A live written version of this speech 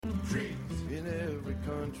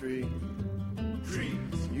country.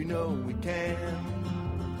 Trees, you know we can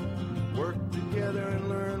work together and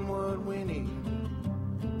learn what we need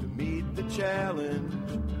to meet the challenge.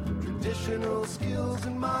 Traditional skills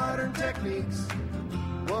and modern techniques.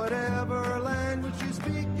 Whatever language you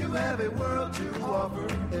speak, you have a world to offer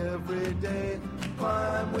every day.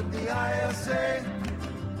 Climb with the ISA.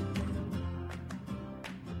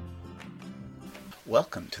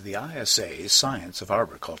 Welcome to the ISA's Science of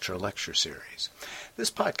Arboriculture lecture series. This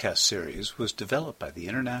podcast series was developed by the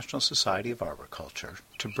International Society of Arboriculture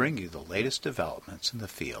to bring you the latest developments in the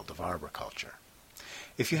field of arboriculture.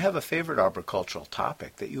 If you have a favorite arboricultural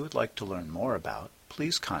topic that you would like to learn more about,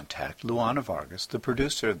 please contact Luana Vargas, the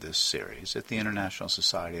producer of this series, at the International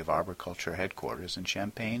Society of Arboriculture headquarters in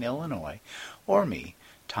Champaign, Illinois, or me,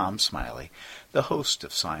 Tom Smiley, the host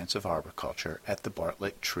of Science of Arboriculture at the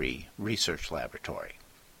Bartlett Tree Research Laboratory.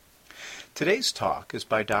 Today's talk is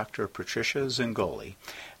by Dr. Patricia Zungoli,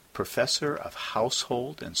 Professor of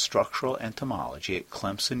Household and Structural Entomology at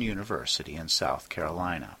Clemson University in South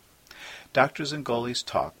Carolina. Dr. Zungoli's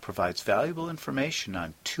talk provides valuable information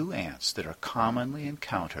on two ants that are commonly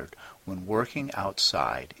encountered when working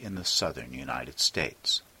outside in the southern United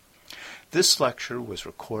States. This lecture was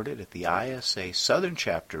recorded at the ISA Southern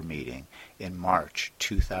Chapter meeting in March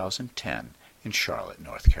 2010 in Charlotte,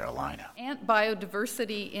 North Carolina. Ant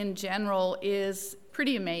biodiversity in general is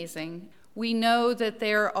pretty amazing. We know that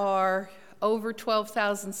there are over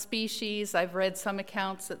 12,000 species. I've read some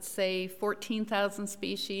accounts that say 14,000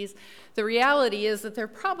 species. The reality is that there are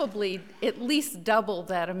probably at least double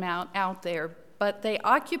that amount out there, but they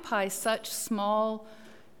occupy such small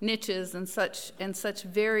niches and such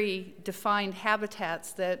very defined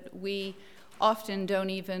habitats that we often don't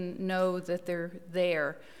even know that they're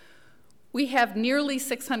there. We have nearly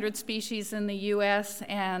 600 species in the U.S.,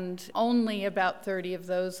 and only about 30 of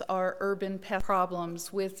those are urban pest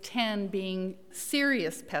problems, with 10 being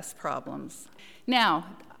serious pest problems.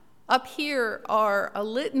 Now, up here are a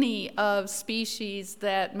litany of species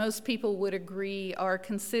that most people would agree are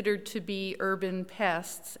considered to be urban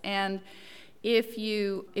pests. And if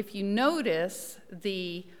you notice,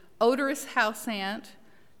 the odorous house ant,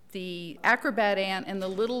 the acrobat ant, and the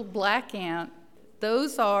little black ant,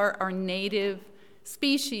 those are our native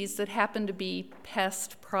species that happen to be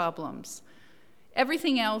pest problems.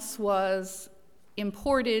 Everything else was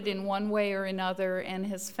imported in one way or another and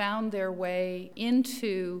has found their way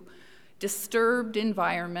into disturbed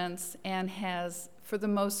environments and has, for the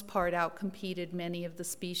most part, outcompeted many of the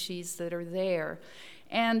species that are there.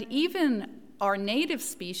 And even our native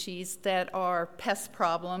species that are pest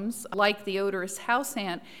problems, like the odorous house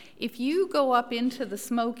ant, if you go up into the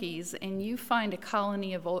Smokies and you find a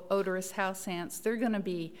colony of odorous house ants, they're going to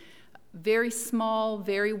be very small,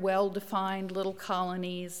 very well-defined little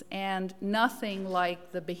colonies, and nothing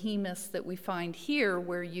like the behemoths that we find here,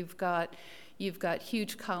 where you've got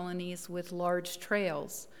huge colonies with large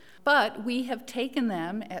trails. But we have taken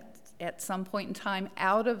them at some point in time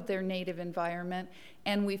out of their native environment,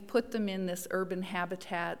 and we've put them in this urban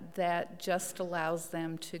habitat that just allows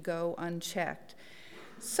them to go unchecked.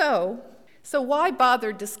 So why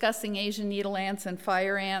bother discussing Asian needle ants and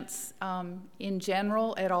fire ants in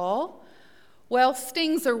general at all? Well,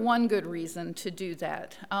 stings are one good reason to do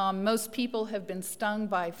that. Most people have been stung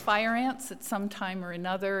by fire ants at some time or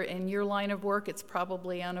another. In your line of work, it's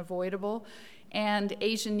probably unavoidable. And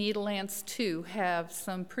Asian needle ants, too, have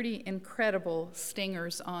some pretty incredible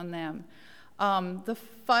stingers on them. The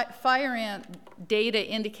fire ant data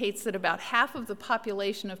indicates that about half of the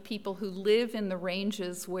population of people who live in the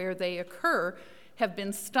ranges where they occur have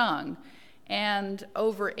been stung. And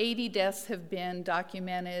over 80 deaths have been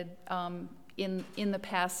documented in the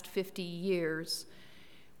past 50 years.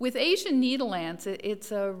 With Asian needle ants,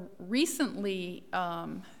 it's a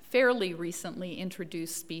fairly recently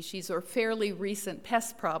introduced species, or fairly recent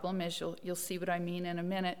pest problem, as you'll see what I mean in a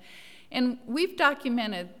minute. And we've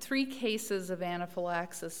documented 3 cases of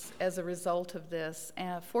anaphylaxis as a result of this.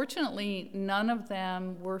 Fortunately, none of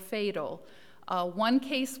them were fatal. 1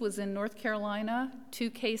 case was in North Carolina, 2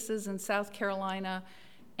 cases in South Carolina,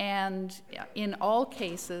 and in all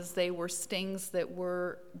cases, they were stings that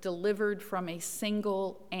were delivered from a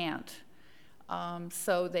single ant.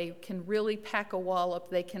 So they can really pack a wallop.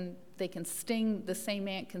 They can sting, the same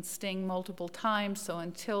ant can sting multiple times, so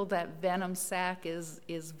until that venom sac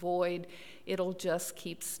is void, it'll just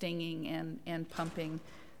keep stinging and pumping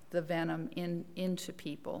the venom into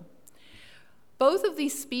people. Both of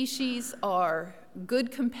these species are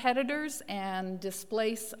good competitors and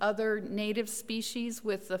displace other native species.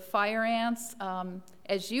 With the fire ants,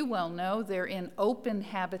 as you well know, they're in open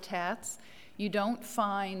habitats. You don't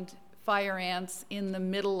find fire ants in the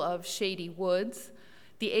middle of shady woods.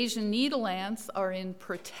 The Asian needle ants are in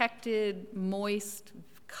protected, moist,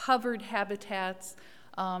 covered habitats.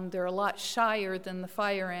 They're a lot shyer than the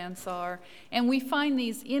fire ants are. And we find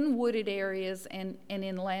these in wooded areas and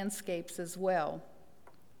in landscapes as well.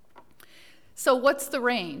 So what's the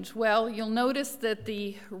range? Well, you'll notice that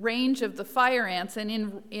the range of the fire ants,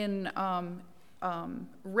 and in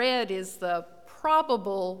red is the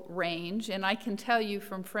probable range, and I can tell you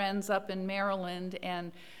from friends up in Maryland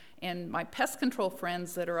and my pest control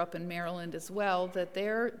friends that are up in Maryland as well, that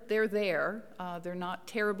they're there. They're not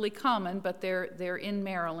terribly common, but they're in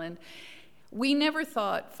Maryland. We never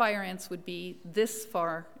thought fire ants would be this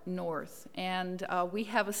far north, and we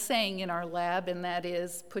have a saying in our lab, and that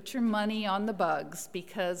is, put your money on the bugs,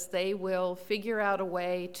 because they will figure out a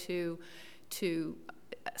way to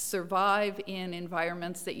survive in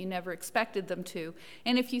environments that you never expected them to.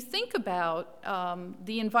 And if you think about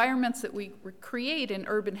the environments that we create in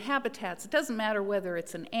urban habitats, it doesn't matter whether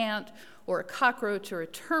it's an ant or a cockroach or a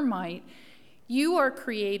termite, you are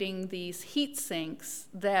creating these heat sinks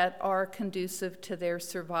that are conducive to their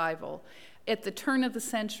survival. At the turn of the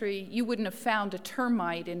century, you wouldn't have found a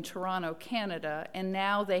termite in Toronto, Canada, and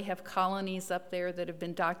now they have colonies up there that have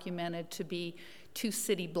been documented to be 2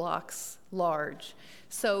 city blocks large.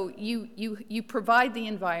 So you provide the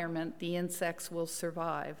environment, the insects will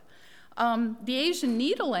survive. The Asian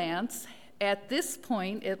needle ants, at this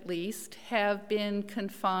point at least, have been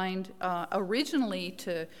confined originally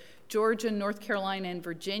to Georgia, North Carolina, and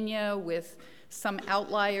Virginia, with some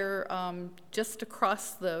outlier just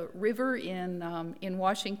across the river in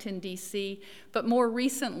Washington, D.C. But more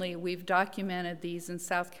recently, we've documented these in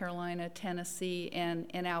South Carolina, Tennessee, and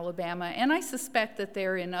Alabama. And I suspect that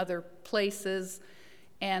they're in other places,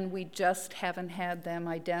 and we just haven't had them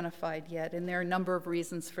identified yet. And there are a number of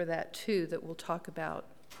reasons for that, too, that we'll talk about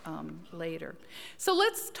later. So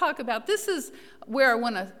let's talk about, this is where I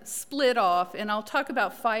want to split off, and I'll talk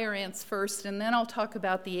about fire ants first, and then I'll talk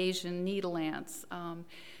about the Asian needle ants.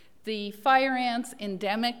 The fire ants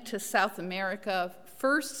endemic to South America,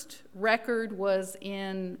 first record was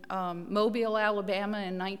in Mobile, Alabama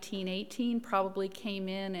in 1918, probably came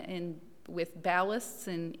in with ballasts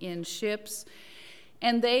in ships.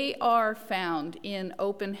 And they are found in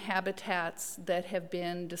open habitats that have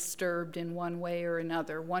been disturbed in one way or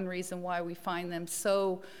another. One reason why we find them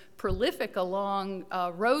so prolific along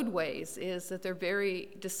roadways is that they're very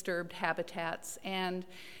disturbed habitats. And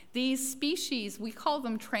these species, we call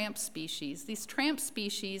them tramp species. These tramp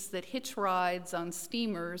species that hitch rides on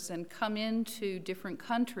steamers and come into different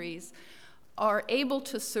countries are able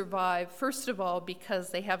to survive, first of all, because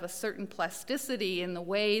they have a certain plasticity in the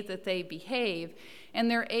way that they behave,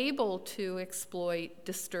 and they're able to exploit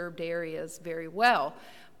disturbed areas very well.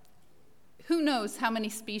 Who knows how many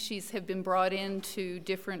species have been brought into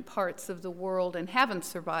different parts of the world and haven't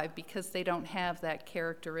survived because they don't have that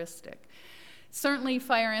characteristic. Certainly,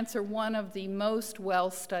 fire ants are one of the most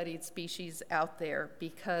well-studied species out there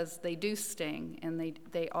because they do sting and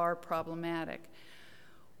they are problematic.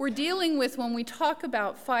 We're dealing with, when we talk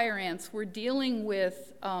about fire ants, we're dealing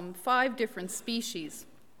with 5 different species.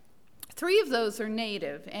 3 of those are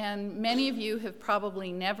native, and many of you have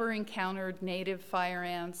probably never encountered native fire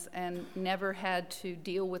ants and never had to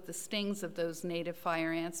deal with the stings of those native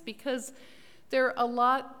fire ants because they're a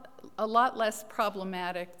lot less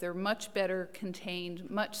problematic. They're much better contained,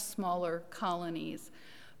 much smaller colonies.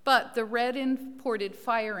 But the red imported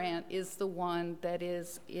fire ant is the one that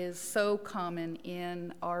is so common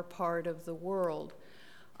in our part of the world.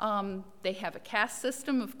 They have a caste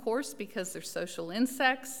system, of course, because they're social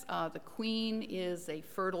insects. The queen is a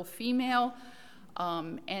fertile female.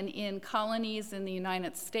 And in colonies in the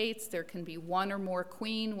United States, there can be 1 or more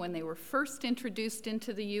queen. When they were first introduced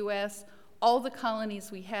into the U.S., all the colonies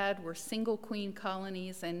we had were single queen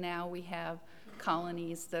colonies, and now we have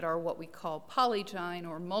colonies that are what we call polygyne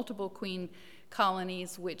or multiple queen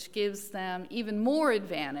colonies, which gives them even more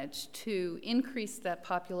advantage to increase that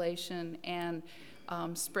population and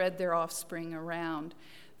spread their offspring around.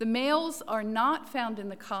 The males are not found in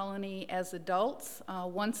the colony as adults.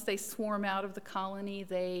 Once they swarm out of the colony,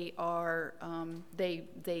 they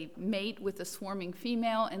mate with a swarming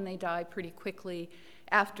female and they die pretty quickly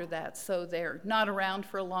after that. So they're not around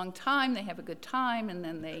for a long time, they have a good time, and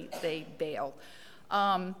then they bail.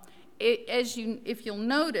 If you'll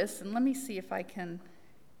notice, and let me see if I can,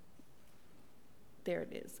 there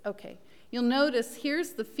it is, okay. You'll notice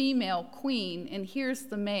here's the female queen and here's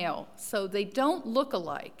the male. So they don't look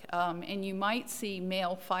alike, and you might see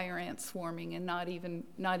male fire ants swarming and not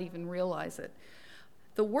even realize it.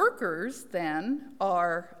 The workers then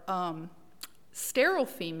are sterile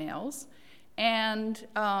females, and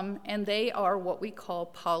they are what we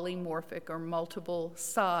call polymorphic or multiple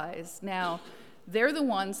size. Now, they're the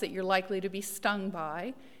ones that you're likely to be stung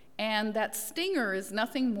by, and that stinger is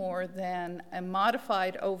nothing more than a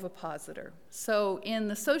modified ovipositor. So in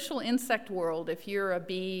the social insect world, if you're a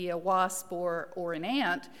bee, a wasp, or an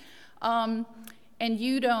ant, and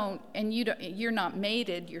you're not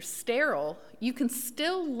mated, you're sterile, you can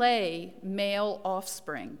still lay male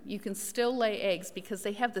offspring. You can still lay eggs because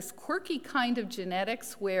they have this quirky kind of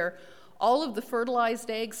genetics where all of the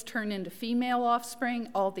fertilized eggs turn into female offspring,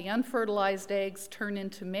 all the unfertilized eggs turn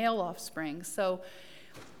into male offspring. So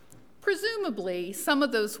presumably, some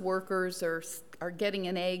of those workers are getting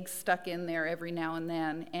an egg stuck in there every now and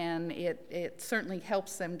then, and it certainly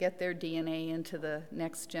helps them get their DNA into the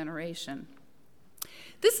next generation.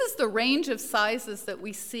 This is the range of sizes that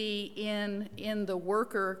we see in the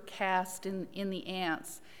worker caste in the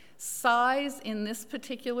ants. Size in this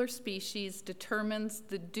particular species determines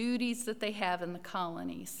the duties that they have in the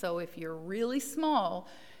colony. So if you're really small,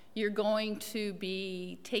 you're going to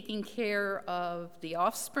be taking care of the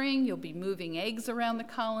offspring, you'll be moving eggs around the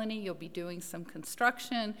colony, you'll be doing some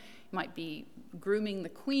construction, you might be grooming the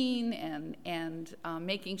queen and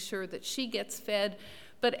making sure that she gets fed.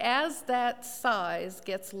 But as that size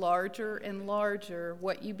gets larger and larger,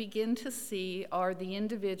 what you begin to see are the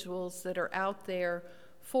individuals that are out there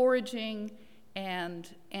foraging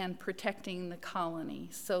and protecting the colony.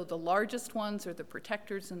 So the largest ones are the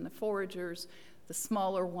protectors and the foragers. The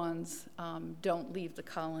smaller ones don't leave the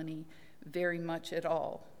colony very much at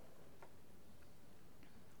all.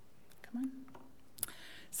 Come on.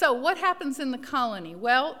 So what happens in the colony?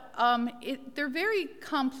 Well, they're very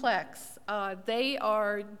complex. They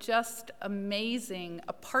are just amazing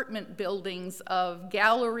apartment buildings of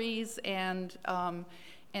galleries and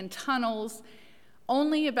tunnels.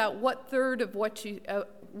 Only about 1/3 of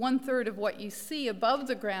what you see above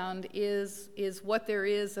the ground is what there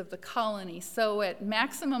is of the colony. So at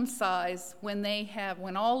maximum size, when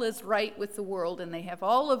all is right with the world and they have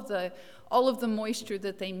all of the moisture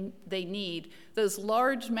that they need, those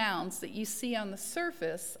large mounds that you see on the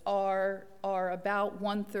surface are about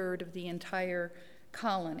 1/3 of the entire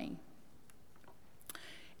colony.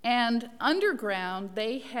 And underground,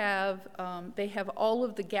 they have all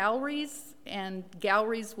of the galleries, and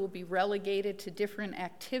galleries will be relegated to different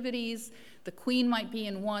activities. The queen might be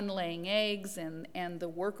in one laying eggs, and the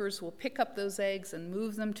workers will pick up those eggs and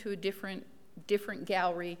move them to a different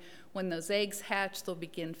gallery. When those eggs hatch, they'll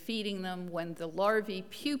begin feeding them. When the larvae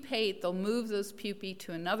pupate, they'll move those pupae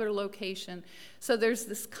to another location. So there's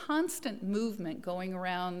this constant movement going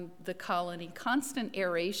around the colony, constant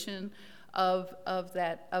aeration of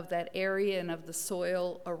that area and of the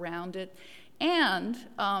soil around it. And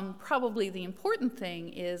probably the important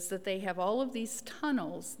thing is that they have all of these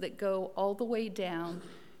tunnels that go all the way down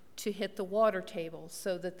to hit the water table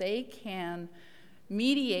so that they can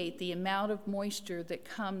mediate the amount of moisture that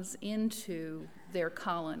comes into their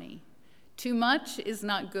colony. Too much is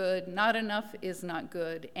not good, not enough is not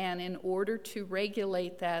good, and in order to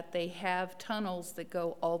regulate that, they have tunnels that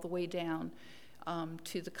go all the way down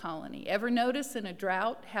to the colony. Ever notice in a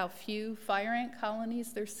drought how few fire ant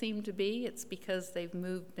colonies there seem to be? It's because they've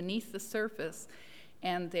moved beneath the surface,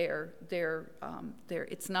 and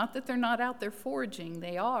it's not that they're not out there foraging,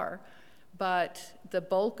 they are, but the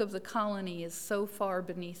bulk of the colony is so far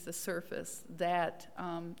beneath the surface that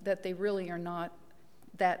they really are not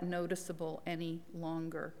that noticeable any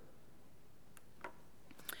longer.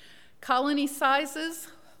 Colony sizes,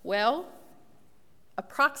 well,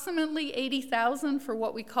 approximately 80,000 for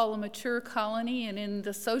what we call a mature colony, and in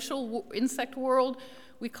the social insect world,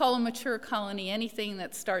 we call a mature colony anything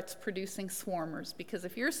that starts producing swarmers, because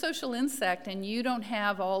if you're a social insect and you don't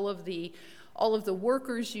have all of the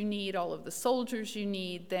workers you need, all of the soldiers you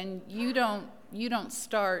need, then you don't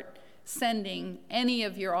start sending any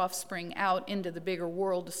of your offspring out into the bigger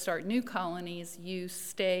world to start new colonies. You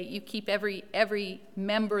keep every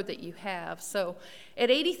member that you have. So at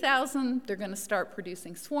 80,000, they're going to start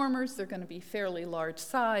producing swarmers. They're going to be fairly large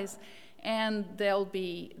size, and they'll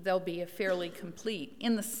be a fairly complete.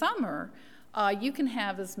 In the summer, you can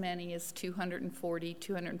have as many as 240,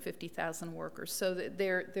 250,000 workers. So that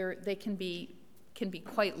they can be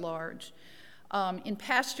quite large. In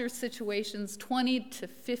pasture situations, 20 to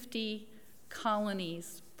 50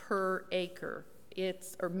 colonies per acre,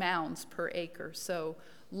 or mounds per acre. So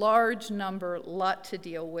large number, lot to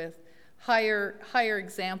deal with. Higher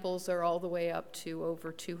examples are all the way up to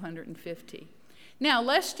over 250. Now,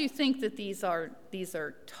 lest you think that these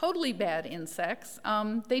are totally bad insects,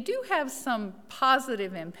 they do have some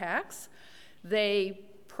positive impacts. They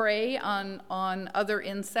prey on other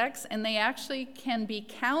insects, and they actually can be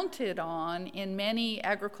counted on in many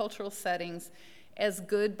agricultural settings as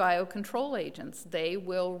good biocontrol agents. They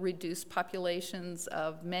will reduce populations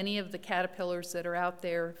of many of the caterpillars that are out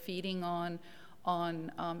there feeding on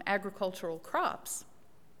agricultural crops.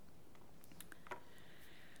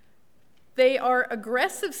 They are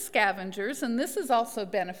aggressive scavengers, and this is also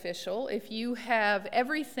beneficial. If you have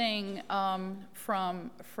everything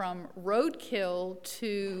from roadkill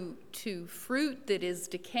to fruit that is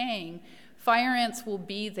decaying, fire ants will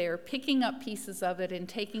be there picking up pieces of it and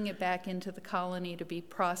taking it back into the colony to be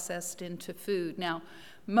processed into food. Now,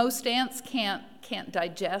 most ants can't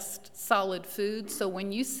digest solid food, so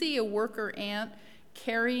when you see a worker ant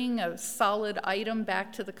carrying a solid item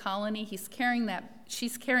back to the colony, she's carrying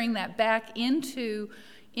that back into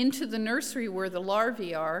the nursery where the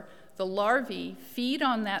larvae are. The larvae feed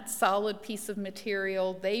on that solid piece of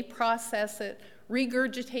material, they process it,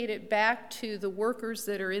 regurgitate it back to the workers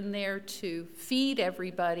that are in there to feed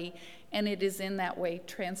everybody, and it is in that way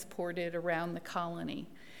transported around the colony.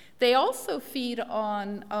 They also feed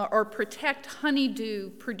on or protect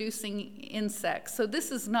honeydew-producing insects. So this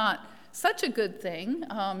is not such a good thing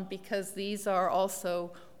because these are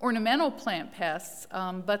also ornamental plant pests,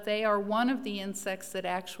 but they are one of the insects that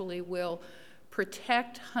actually will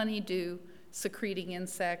protect honeydew secreting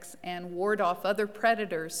insects and ward off other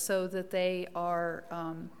predators so that they are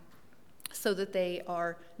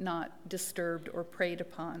not disturbed or preyed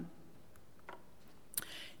upon.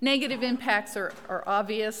 Negative impacts are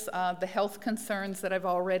obvious. The health concerns that I've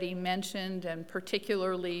already mentioned, and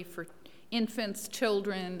particularly for infants,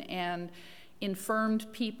 children, and infirmed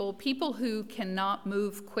people who cannot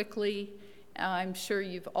move quickly. I'm sure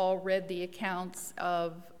you've all read the accounts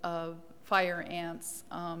of fire ants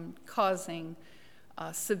causing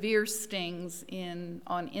severe stings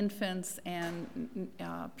on infants and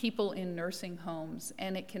people in nursing homes,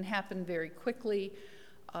 and it can happen very quickly.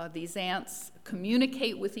 These ants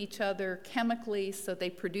communicate with each other chemically, so they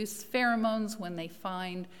produce pheromones when they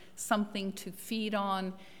find something to feed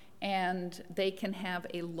on, and they can have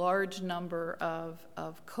a large number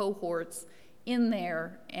of cohorts in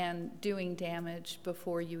there and doing damage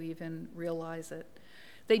before you even realize it.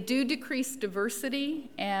 They do decrease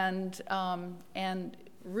diversity and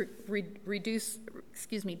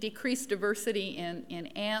decrease diversity in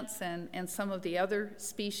ants and some of the other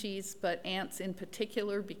species, but ants in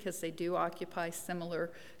particular because they do occupy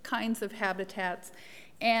similar kinds of habitats.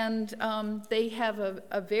 And they have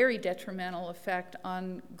a very detrimental effect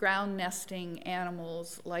on ground nesting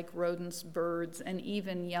animals like rodents, birds, and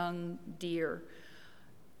even young deer.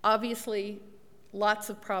 Obviously, lots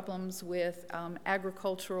of problems with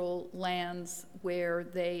agricultural lands where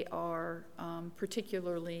they are,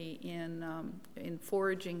 particularly in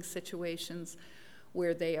foraging situations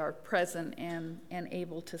where they are present and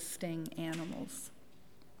able to sting animals.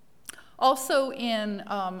 Also in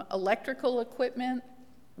electrical equipment,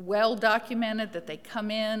 well documented that they come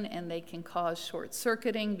in and they can cause short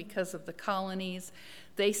circuiting because of the colonies.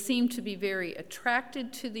 They seem to be very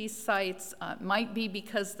attracted to these sites. Might be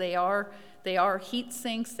because they are heat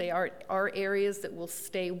sinks. They are areas that will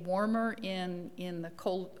stay warmer in the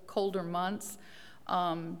colder months.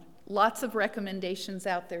 Lots of recommendations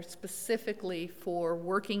out there specifically for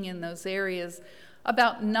working in those areas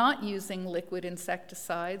about not using liquid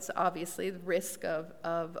insecticides, obviously the risk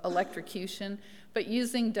of electrocution, but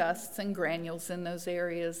using dusts and granules in those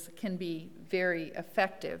areas can be very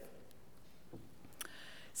effective.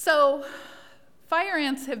 So fire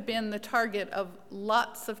ants have been the target of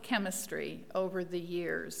lots of chemistry over the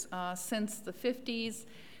years. Since the 50s,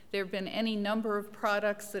 there have been any number of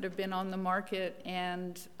products that have been on the market,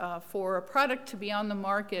 and for a product to be on the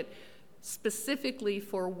market specifically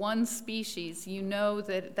for one species, you know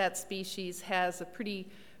that that species has a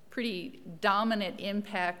pretty dominant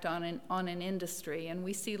impact on an industry. And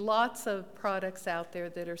we see lots of products out there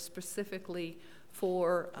that are specifically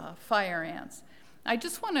for fire ants. I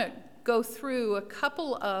just want to go through a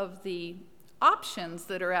couple of the options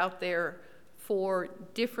that are out there for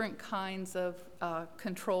different kinds of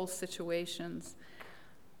control situations.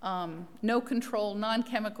 No control,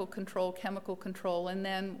 non-chemical control, chemical control, and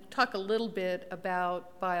then talk a little bit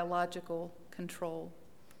about biological control.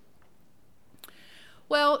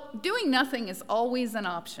 Well, doing nothing is always an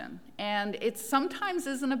option, and it sometimes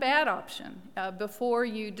isn't a bad option. Before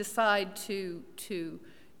you decide to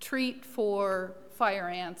treat for fire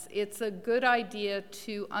ants, it's a good idea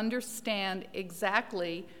to understand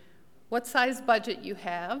exactly what size budget you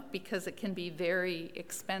have, because it can be very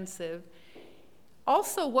expensive.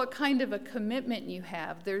 Also, what kind of a commitment you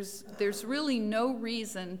have. There's really no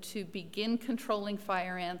reason to begin controlling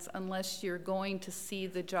fire ants unless you're going to see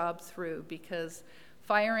the job through, because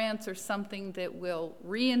fire ants are something that will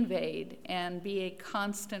reinvade and be a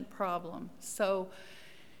constant problem. So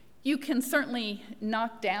you can certainly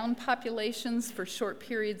knock down populations for short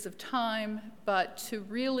periods of time, but to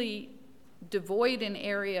really devoid an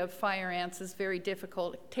area of fire ants is very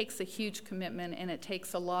difficult. It takes a huge commitment, and it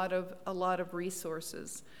takes a lot of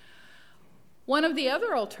resources. One of the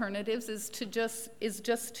other alternatives is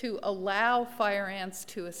just to allow fire ants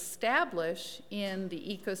to establish in the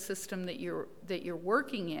ecosystem that you're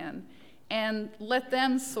working in, and let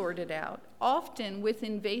them sort it out. Often with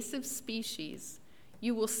invasive species,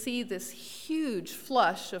 you will see this huge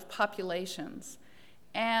flush of populations.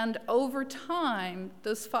 And over time,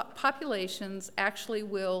 those populations actually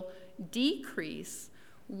will decrease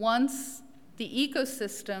once the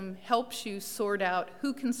ecosystem helps you sort out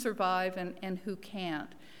who can survive and who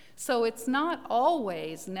can't. So it's not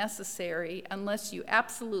always necessary, unless you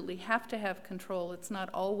absolutely have to have control, it's not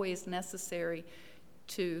always necessary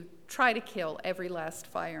to try to kill every last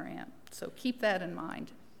fire ant. So keep that in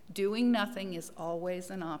mind. Doing nothing is always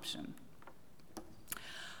an option.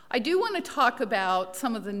 I do want to talk about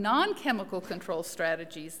some of the non-chemical control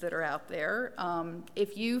strategies that are out there.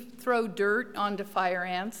 If you throw dirt onto fire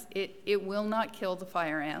ants, it will not kill the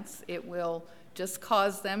fire ants. It will just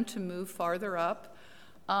cause them to move farther up.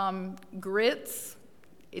 Grits,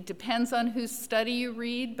 it depends on whose study you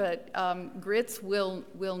read, but grits will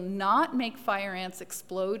not make fire ants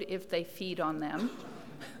explode if they feed on them.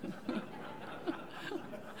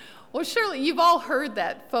 Well, surely you've all heard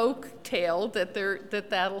that folk tale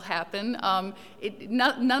that'll happen.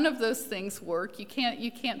 None of those things work. You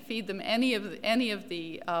can't feed them any of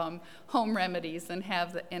the home remedies and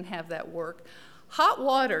have that work. Hot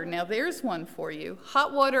water. Now there's one for you.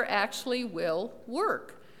 Hot water actually will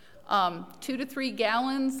work. 2 to 3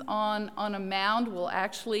 gallons on a mound will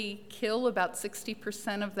actually kill about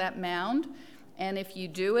 60% of that mound. And if you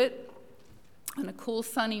do it on a cool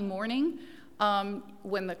sunny morning,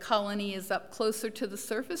 when the colony is up closer to the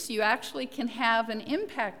surface, you actually can have an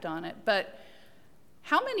impact on it. But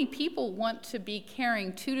how many people want to be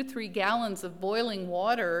carrying 2 to 3 gallons of boiling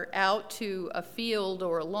water out to a field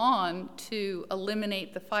or a lawn to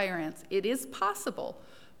eliminate the fire ants? It is possible,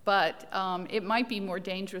 but it might be more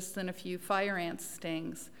dangerous than a few fire ant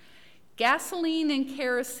stings. Gasoline and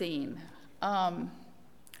kerosene.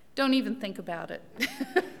 Don't even think about it.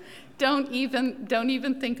 Don't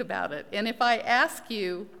even think about it. And if I ask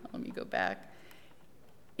you, let me go back.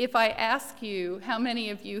 If I ask you how many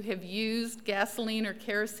of you have used gasoline or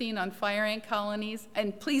kerosene on fire ant colonies,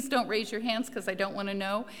 and please don't raise your hands because I don't want to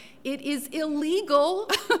know, it is illegal.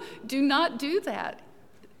 Do not do that.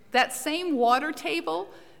 That same water table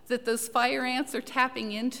that those fire ants are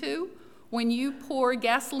tapping into, when you pour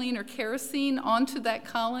gasoline or kerosene onto that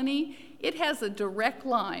colony, it has a direct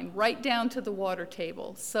line right down to the water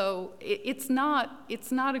table. So it's not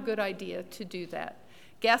a good idea to do that.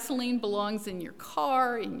 Gasoline belongs in your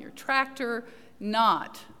car, in your tractor,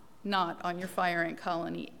 not on your fire ant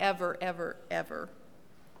colony, ever, ever, ever.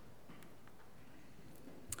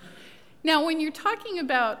 Now, when you're talking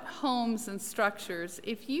about homes and structures,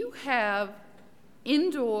 if you have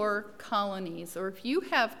indoor colonies, or if you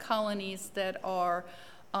have colonies that are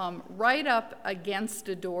right up against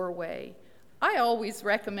a doorway, I always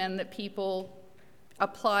recommend that people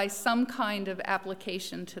apply some kind of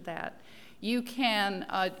application to that. You can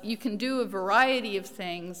do a variety of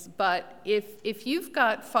things, but if you've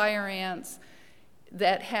got fire ants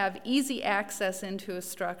that have easy access into a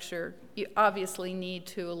structure, you obviously need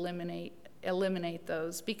to eliminate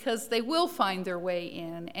those, because they will find their way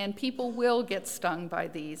in, and people will get stung by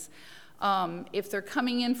these. If they're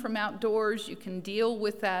coming in from outdoors, you can deal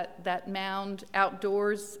with that mound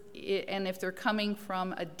outdoors, and if they're coming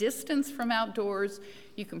from a distance from outdoors,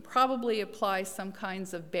 you can probably apply some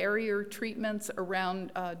kinds of barrier treatments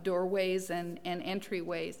around doorways and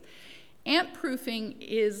entryways. Ant proofing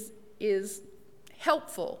is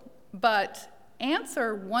helpful, but ants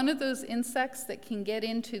are one of those insects that can get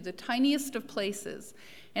into the tiniest of places.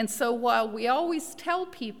 And so while we always tell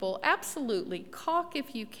people, absolutely, caulk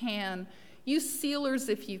if you can, use sealers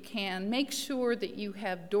if you can, make sure that you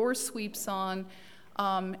have door sweeps on,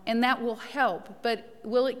 and that will help. But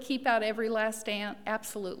will it keep out every last ant?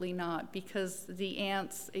 Absolutely not, because the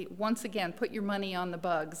ants, once again, put your money on the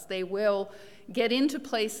bugs. They will get into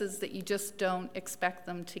places that you just don't expect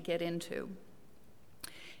them to get into.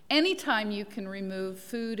 Anytime you can remove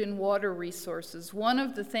food and water resources, one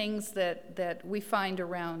of the things that we find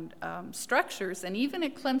around structures, and even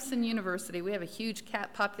at Clemson University, we have a huge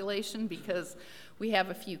cat population because we have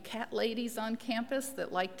a few cat ladies on campus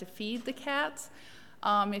that like to feed the cats.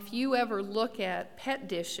 If you ever look at pet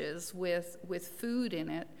dishes with food in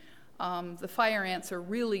it, the fire ants are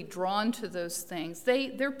really drawn to those things.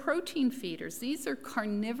 They're protein feeders. These are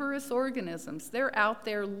carnivorous organisms. They're out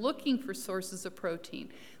there looking for sources of protein.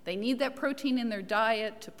 They need that protein in their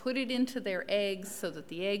diet to put it into their eggs so that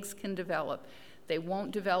the eggs can develop. They won't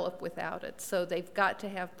develop without it, so they've got to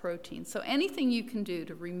have protein. So anything you can do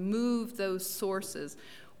to remove those sources.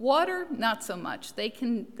 Water, not so much. They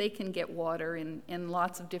can get water in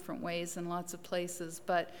lots of different ways in lots of places,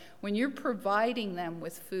 but when you're providing them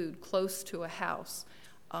with food close to a house,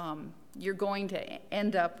 you're going to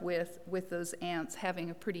end up with those ants having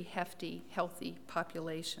a pretty hefty, healthy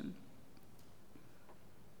population.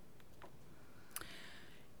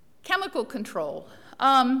 Chemical control.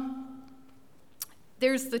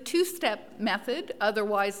 There's the two-step method,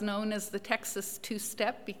 otherwise known as the Texas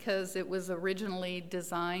two-step because it was originally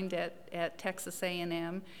designed at Texas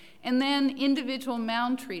A&M, and then individual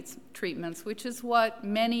mound treatments, which is what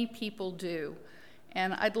many people do.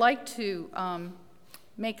 And I'd like to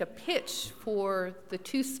make a pitch for the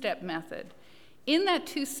two-step method. In that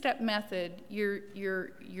two-step method,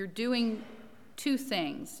 you're doing two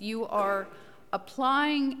things. You are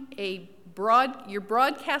applying you're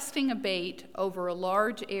broadcasting a bait over a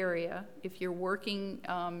large area if you're working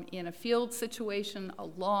in a field situation, a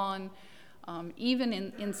lawn, even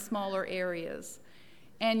in smaller areas.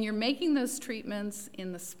 And you're making those treatments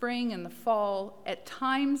in the spring and the fall at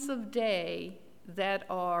times of day that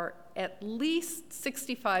are at least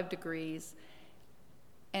 65 degrees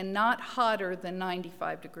and not hotter than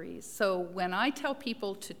 95 degrees. So when I tell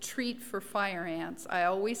people to treat for fire ants, I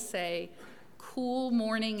always say, cool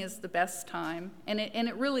morning is the best time, and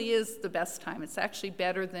it really is the best time. It's actually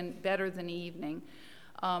better than evening.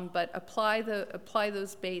 But apply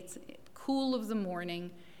those baits cool of the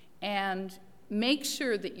morning, and make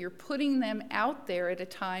sure that you're putting them out there at a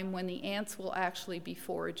time when the ants will actually be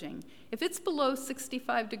foraging. If it's below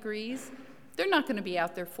 65 degrees, they're not going to be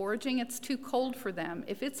out there foraging. It's too cold for them.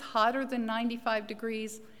 If it's hotter than 95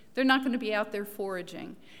 degrees, they're not going to be out there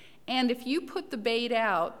foraging. And if you put the bait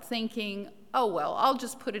out thinking, oh, well, I'll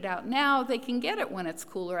just put it out now, they can get it when it's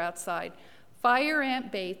cooler outside. Fire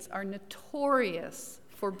ant baits are notorious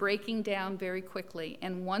for breaking down very quickly,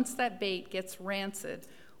 and once that bait gets rancid,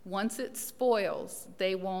 once it spoils,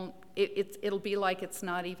 it'll be like it's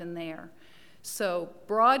not even there. So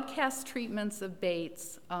broadcast treatments of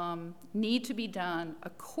baits need to be done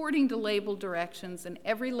according to label directions, and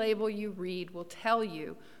every label you read will tell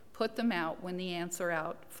you, put them out when the ants are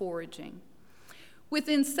out foraging.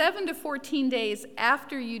 Within 7 to 14 days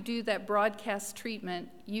after you do that broadcast treatment,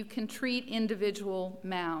 you can treat individual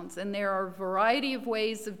mounds. And there are a variety of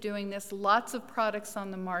ways of doing this, lots of products on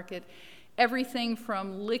the market, everything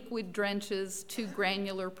from liquid drenches to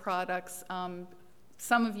granular products.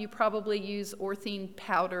 Some of you probably use orthene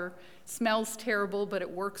powder. Smells terrible, but it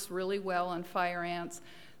works really well on fire ants.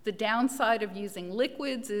 The downside of using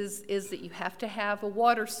liquids is that you have to have a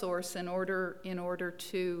water source in order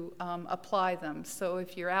to apply them. So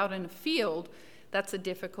if you're out in a field, that's a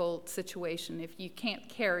difficult situation. If you can't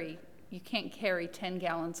carry 10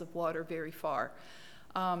 gallons of water very far.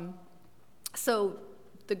 So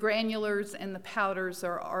the granulars and the powders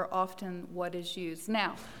are often what is used.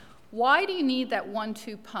 Now, why do you need that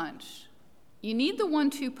 1-2 punch? You need the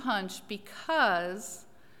 1-2 punch because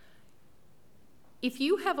if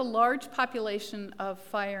you have a large population of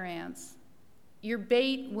fire ants, your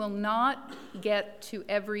bait will not get to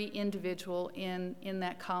every individual in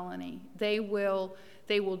that colony. They will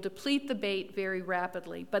deplete the bait very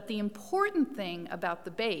rapidly. But the important thing about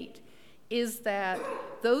the bait is that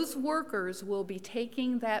those workers will be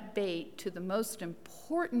taking that bait to the most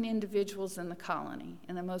important individuals in the colony.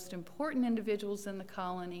 And the most important individuals in the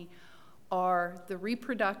colony are the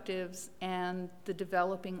reproductives and the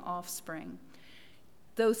developing offspring.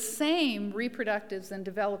 Those same reproductives and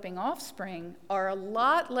developing offspring are a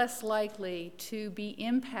lot less likely to be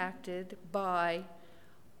impacted by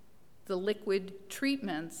the liquid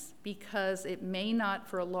treatments because it may not,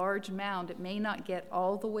 for a large mound, it may not get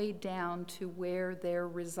all the way down to where they're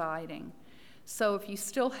residing. So if you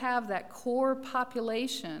still have that core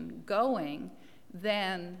population going,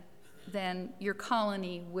 then your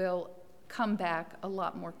colony will come back a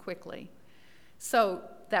lot more quickly. So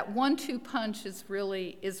that 1-2 punch is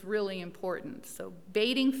really important. So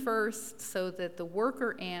baiting first so that the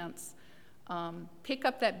worker ants pick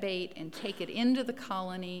up that bait and take it into the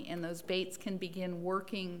colony, and those baits can begin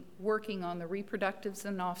working on the reproductives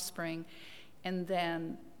and offspring, and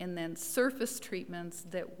then surface treatments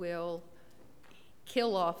that will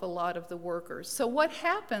kill off a lot of the workers. So what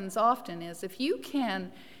happens often is if you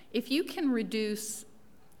can reduce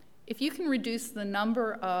the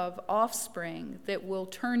number of offspring that will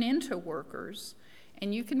turn into workers,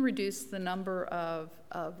 and you can reduce the number of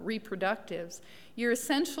reproductives, you're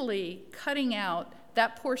essentially cutting out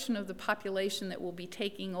that portion of the population that will be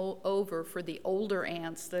taking over for the older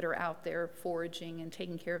ants that are out there foraging and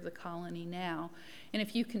taking care of the colony now. And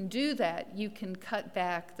if you can do that, you can cut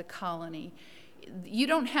back the colony. You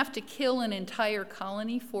don't have to kill an entire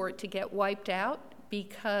colony for it to get wiped out,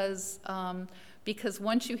 because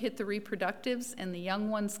once you hit the reproductives and the young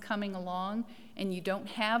ones coming along and you don't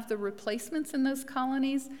have the replacements in those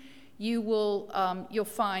colonies, you'll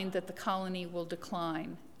find that the colony will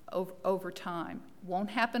decline over time. Won't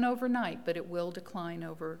happen overnight, but it will decline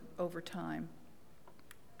over time.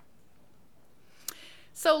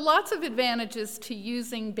 So lots of advantages to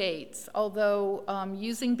using baits, although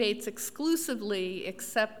using baits exclusively,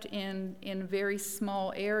 except in very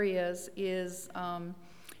small areas, is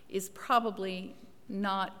probably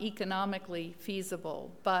not economically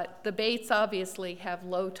feasible. But the baits obviously have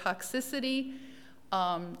low toxicity.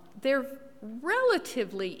 They're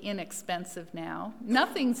relatively inexpensive now.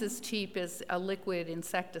 Nothing's as cheap as a liquid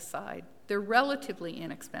insecticide. They're relatively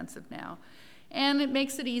inexpensive now. And it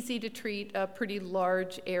makes it easy to treat a pretty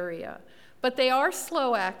large area. But they are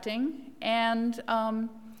slow acting, and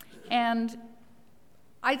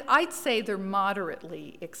I'd say they're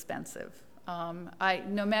moderately expensive.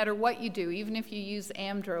 No matter what you do, even if you use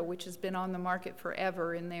Amdro, which has been on the market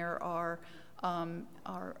forever, and there are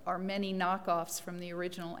many knockoffs from the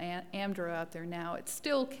original Amdro out there now, it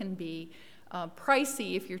still can be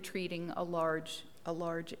pricey if you're treating a large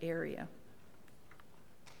area.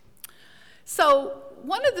 So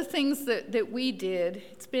one of the things that we did,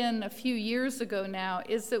 it's been a few years ago now,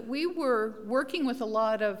 is that we were working with a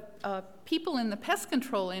lot of people in the pest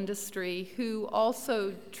control industry who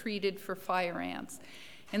also treated for fire ants.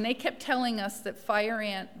 And they kept telling us that fire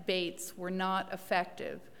ant baits were not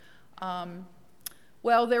effective.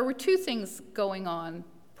 Well, there were two things going on,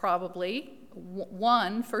 probably.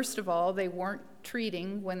 One, first of all, they weren't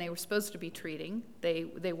treating when they were supposed to be treating.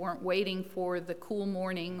 They weren't waiting for the cool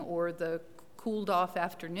morning or the cooled off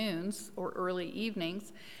afternoons or early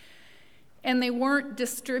evenings. And they weren't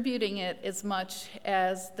distributing it as much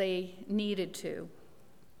as they needed to.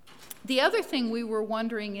 The other thing we were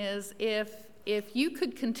wondering is if you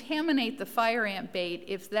could contaminate the fire ant bait,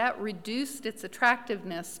 if that reduced its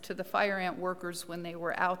attractiveness to the fire ant workers when they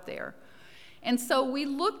were out there. And so we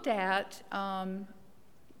looked at,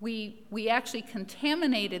 we actually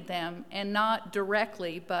contaminated them, and not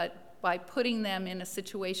directly, but by putting them in a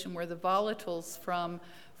situation where the volatiles from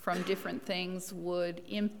different things would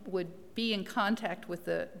be in contact with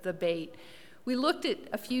the bait. We looked at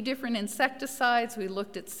a few different insecticides. We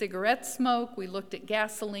looked at cigarette smoke, we looked at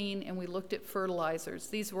gasoline, and we looked at fertilizers.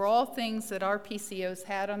 These were all things that our PCOs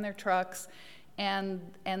had on their trucks, and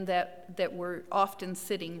that were often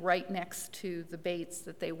sitting right next to the baits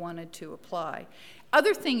that they wanted to apply.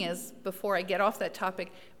 Other thing is, before I get off that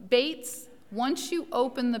topic, baits, once you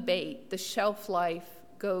open the bait, the shelf life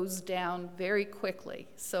goes down very quickly.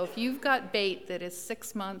 So if you've got bait that is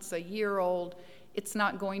 6 months, a year old, it's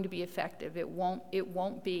not going to be effective. It won't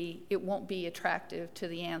be attractive to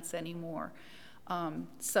the ants anymore.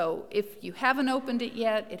 So if you haven't opened it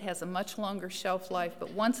yet, it has a much longer shelf life,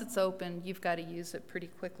 but once it's opened, you've got to use it pretty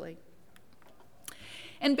quickly.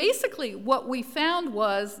 And basically what we found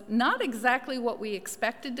was not exactly what we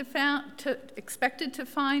expected to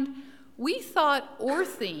find. We thought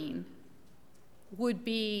orthene would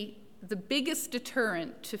be the biggest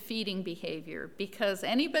deterrent to feeding behavior, because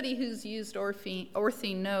anybody who's used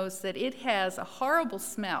orthene knows that it has a horrible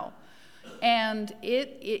smell, and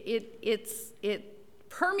it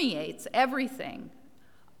permeates everything.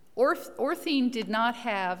 Orthene did not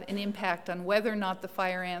have an impact on whether or not the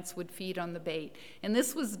fire ants would feed on the bait, and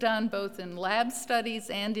this was done both in lab studies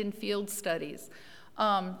and in field studies.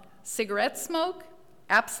 Cigarette smoke,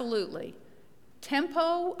 absolutely.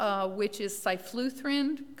 Tempo, which is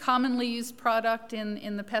cyfluthrin, commonly used product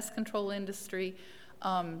in the pest control industry.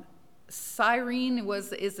 Cyrene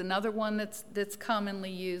is another one that's commonly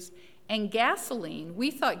used. And gasoline, we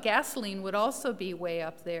thought gasoline would also be way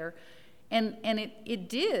up there, and it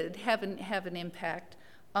did have an impact.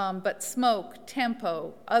 But smoke,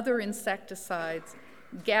 Tempo, other insecticides,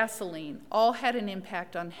 gasoline, all had an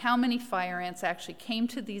impact on how many fire ants actually came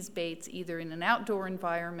to these baits, either in an outdoor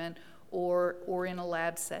environment or in a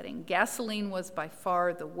lab setting. Gasoline was by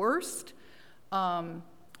far the worst.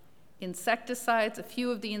 Insecticides, a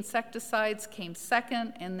few of the insecticides came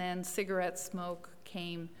second, and then cigarette smoke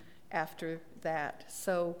came after that.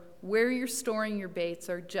 So where you're storing your baits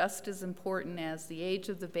are just as important as the age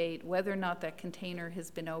of the bait, whether or not that container has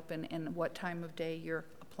been open, and what time of day you're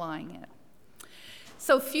applying it.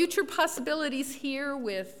 So future possibilities here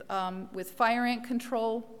with fire ant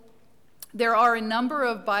control. There are a number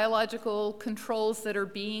of biological controls that are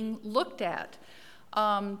being looked at.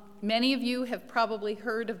 Many of you have probably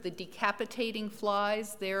heard of the decapitating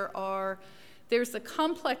flies. There's a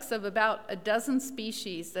complex of about a dozen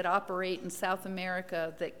species that operate in South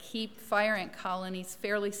America that keep fire ant colonies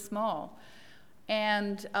fairly small.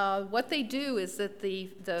 And what they do is that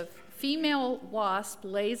the female wasp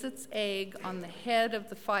lays its egg on the head of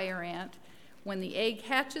the fire ant. When the egg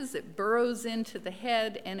hatches, it burrows into the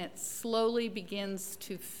head, and it slowly begins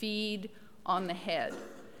to feed on the head.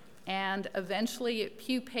 And eventually it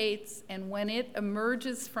pupates, and when it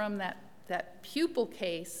emerges from that pupal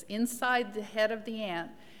case inside the head of the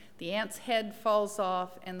ant's head falls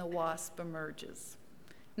off and the wasp emerges.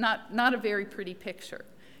 Not a very pretty picture.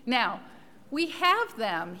 Now, we have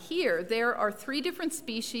them here. There are 3 different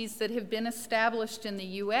species that have been established in the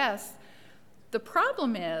U.S. The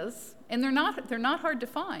problem is, and they're not hard to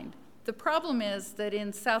find, the problem is that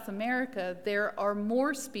in South America there are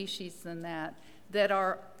more species than that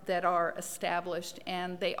are established,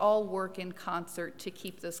 and they all work in concert to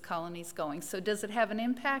keep those colonies going. So does it have an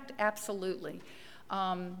impact? Absolutely.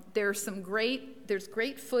 There's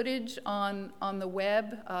great footage on the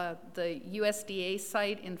web, the USDA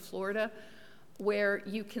site in Florida, where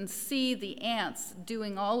you can see the ants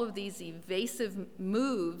doing all of these evasive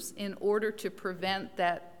moves in order to prevent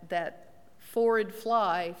that phorid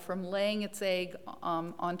fly from laying its egg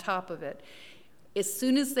on top of it. As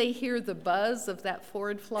soon as they hear the buzz of that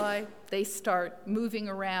phorid fly, they start moving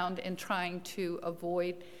around and trying to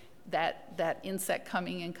avoid that insect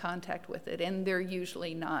coming in contact with it, and they're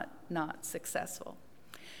usually not successful.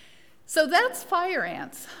 So that's fire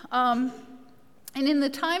ants. And in the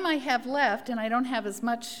time I have left, and I don't have as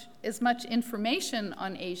much information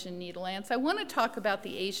on Asian needle ants, I want to talk about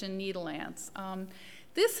the Asian needle ants.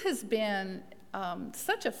 This has been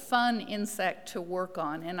such a fun insect to work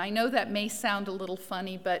on, and I know that may sound a little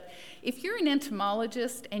funny, but if you're an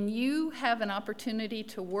entomologist and you have an opportunity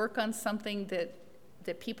to work on something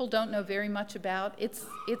that people don't know very much about, it's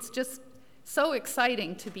just so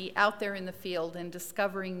exciting to be out there in the field and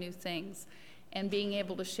discovering new things and being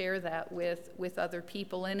able to share that with other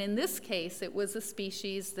people. And in this case, it was a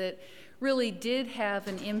species that really did have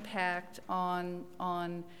an impact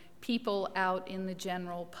on people out in the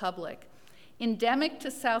general public. Endemic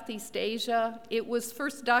to Southeast Asia, it was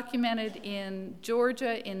first documented in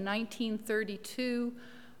Georgia in 1932.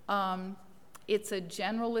 It's a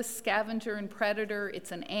generalist scavenger and predator.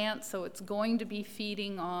 It's an ant, so it's going to be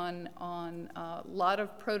feeding on a lot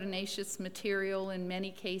of proteinaceous material in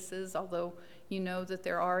many cases, although you know that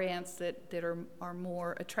there are ants that are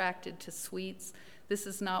more attracted to sweets. This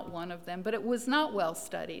is not one of them, but it was not well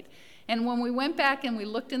studied. And when we went back and we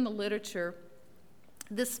looked in the literature,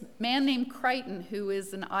 this man named Crichton, who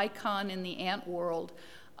is an icon in the ant world,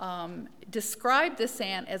 described this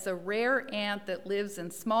ant as a rare ant that lives in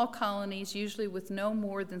small colonies, usually with no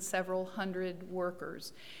more than several hundred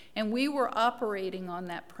workers. And we were operating on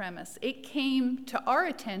that premise. It came to our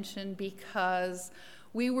attention because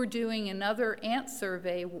we were doing another ant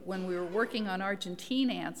survey when we were working on Argentine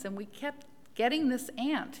ants, and we kept getting this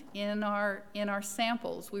ant in our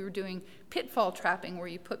samples. We were doing pitfall trapping, where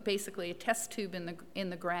you put basically a test tube in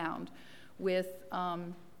the ground with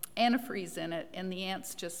antifreeze in it, and the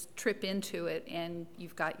ants just trip into it, and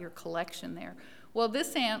you've got your collection there. Well,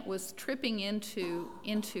 this ant was tripping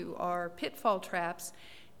into our pitfall traps,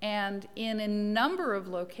 and in a number of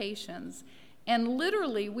locations. And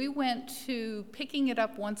literally, we went to picking it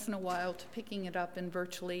up once in a while to picking it up in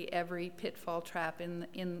virtually every pitfall trap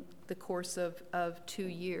in the course of 2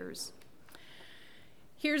 years.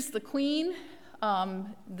 Here's the queen,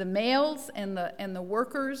 the males and the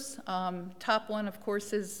workers. Top one, of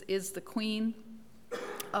course, is the queen.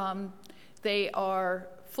 They are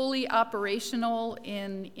fully operational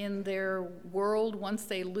in their world once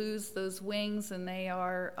they lose those wings, and they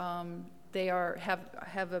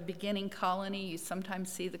have a beginning colony. You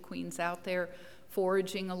sometimes see the queens out there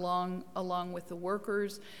foraging along with the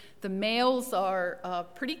workers. The males are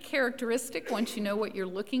pretty characteristic once you know what you're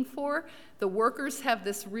looking for. The workers have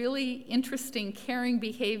this really interesting caring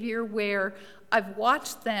behavior where I've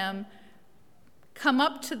watched them come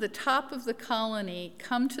up to the top of the colony,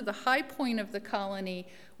 come to the high point of the colony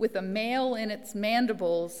with a male in its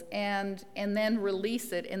mandibles, and then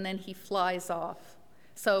release it, and then he flies off.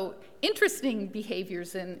 So interesting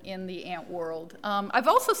behaviors in the ant world. I've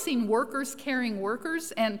also seen workers carrying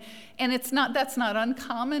workers, and that's not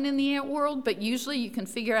uncommon in the ant world, but usually you can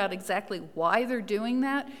figure out exactly why they're doing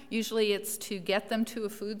that. Usually it's to get them to a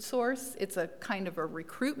food source. It's a kind of a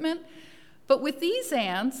recruitment. But with these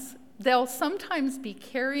ants, they'll sometimes be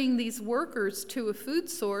carrying these workers to a food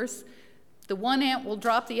source. The one ant will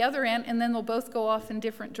drop the other ant, and then they'll both go off in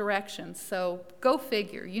different directions. So go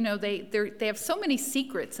figure. You know, they have so many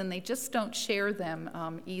secrets, and they just don't share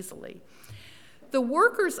them easily. The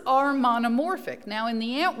workers are monomorphic. Now, in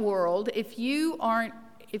the ant world, if you aren't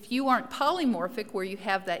polymorphic, where you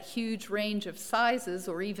have that huge range of sizes,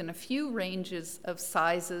 or even a few ranges of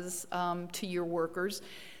sizes to your workers,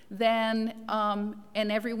 then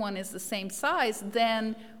and everyone is the same size,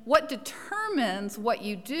 then what determines what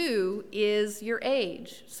you do is your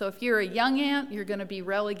age. So if you're a young ant, you're going to be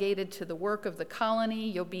relegated to the work of the colony.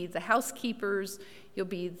 You'll be the housekeepers. You'll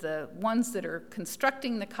be the ones that are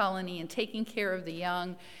constructing the colony and taking care of the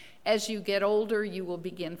young. As you get older, you will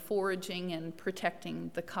begin foraging and protecting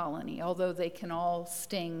the colony, although they can all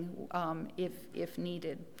sting if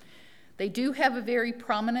needed. They do have a very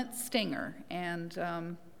prominent stinger,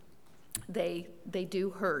 and they do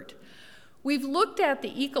hurt. We've looked at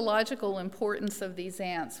the ecological importance of these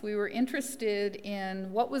ants. We were interested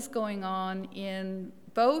in what was going on in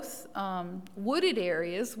both wooded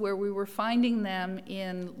areas, where we were finding them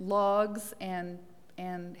in logs and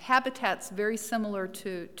habitats very similar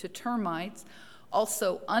to termites,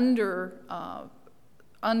 also under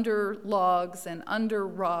logs and under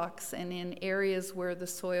rocks, and in areas where the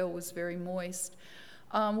soil was very moist.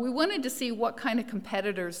 We wanted to see what kind of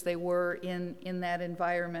competitors they were in that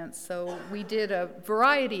environment. So we did a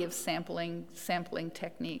variety of sampling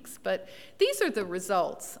techniques, but these are the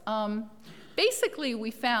results. Basically,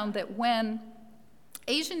 we found that when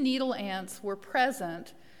Asian needle ants were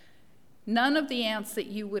present, none of the ants that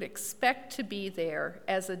you would expect to be there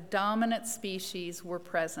as a dominant species were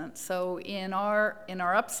present. So in our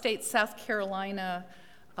upstate South Carolina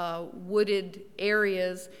wooded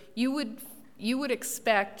areas, you would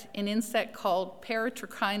expect an insect called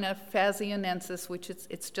Paratrichina phasionensis, which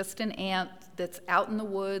it's just an ant that's out in the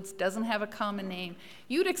woods, doesn't have a common name.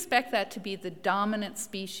 You'd expect that to be the dominant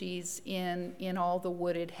species in all the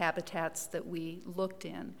wooded habitats that we looked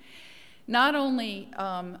in. Not only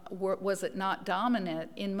was it not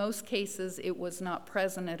dominant, in most cases it was not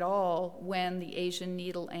present at all when the Asian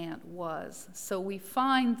needle ant was. So we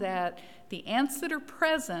find that the ants that are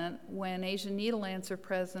present when Asian needle ants are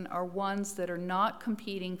present are ones that are not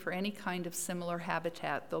competing for any kind of similar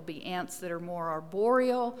habitat. There'll be ants that are more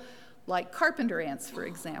arboreal, like carpenter ants, for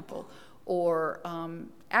example, or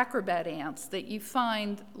acrobat ants that you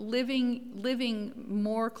find living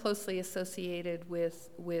more closely associated with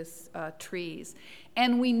trees.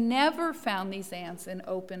 And we never found these ants in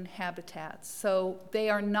open habitats, so they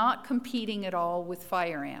are not competing at all with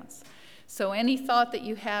fire ants. So any thought that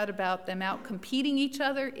you had about them out competing each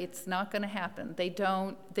other, it's not going to happen. They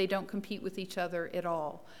don't compete with each other at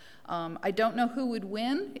all. I don't know who would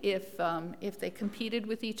win if they competed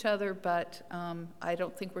with each other, but I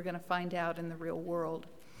don't think we're going to find out in the real world.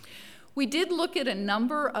 We did look at a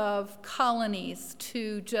number of colonies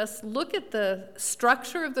to just look at the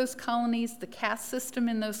structure of those colonies, the caste system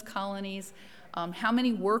in those colonies, how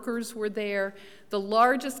many workers were there. The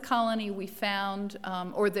largest colony we found,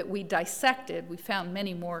 or that we dissected, we found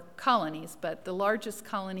many more colonies, but the largest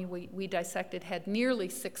colony we dissected had nearly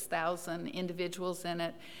 6,000 individuals in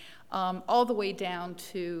it. All the way down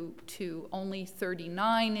to only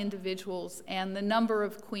 39 individuals, and the number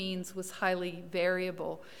of queens was highly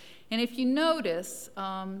variable. And if you notice,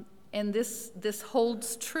 and this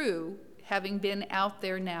holds true, having been out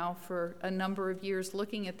there now for a number of years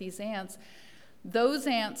looking at these ants, those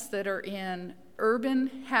ants that are in urban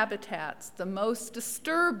habitats, the most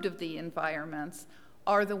disturbed of the environments,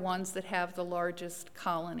 are the ones that have the largest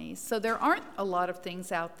colonies. So there aren't a lot of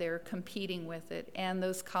things out there competing with it, and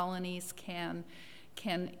those colonies can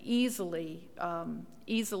easily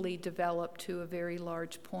develop to a very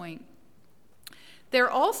large point. There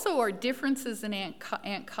also are differences in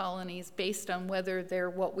ant colonies based on whether they're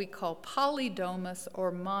what we call polydomous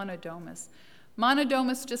or monodomous.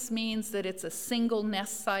 Monodomous just means that it's a single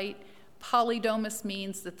nest site. Polydomous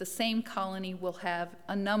means that the same colony will have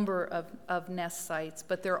a number of nest sites,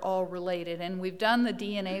 but they're all related. And we've done the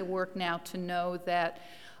DNA work now to know that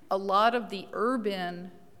a lot of the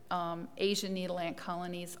urban Asian needle ant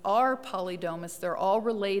colonies are polydomous. They're all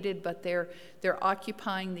related, but they're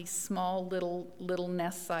occupying these small little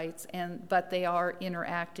nest sites, but they are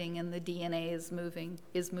interacting, and the DNA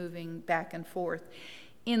is moving back and forth.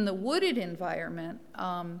 In the wooded environment,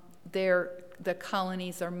 the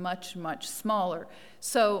colonies are much smaller.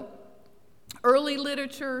 So early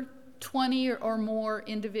literature, 20 or more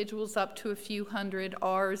individuals up to a few hundred.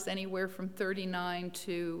 Ours anywhere from 39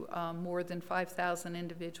 to more than 5,000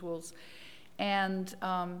 individuals. And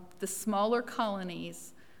the smaller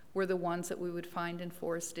colonies were the ones that we would find in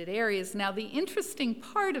forested areas. Now, the interesting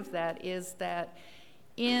part of that is that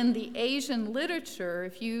in the Asian literature,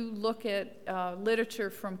 if you look at literature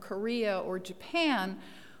from Korea or Japan,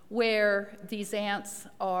 where these ants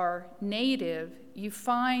are native, you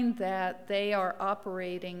find that they are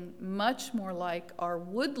operating much more like our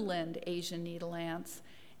woodland Asian needle ants,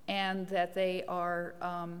 and that they are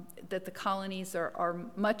that the colonies are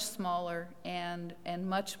much smaller and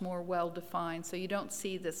much more well defined. So you don't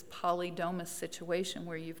see this polydomous situation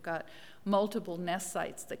where you've got multiple nest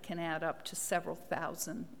sites that can add up to several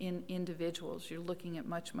thousand individuals. You're looking at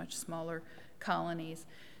much smaller colonies.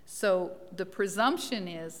 So the presumption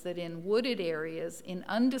is that in wooded areas, in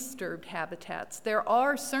undisturbed habitats, there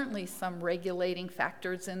are certainly some regulating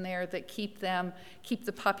factors in there that keep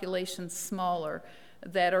the population smaller,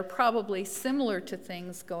 that are probably similar to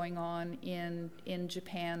things going on in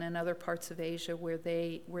Japan and other parts of Asia where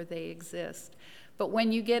they exist. But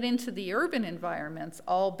when you get into the urban environments,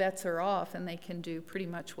 all bets are off, and they can do pretty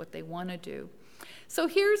much what they want to do. So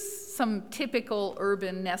here's some typical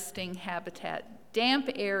urban nesting habitat. Damp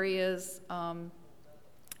areas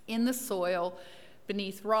in the soil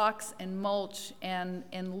beneath rocks and mulch and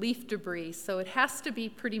leaf debris. So it has to be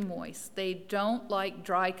pretty moist. They don't like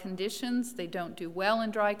dry conditions. They don't do well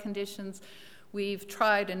in dry conditions. We've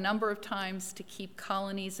tried a number of times to keep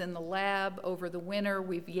colonies in the lab over the winter.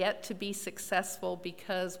 We've yet to be successful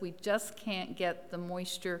because we just can't get the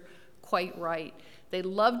moisture quite right. They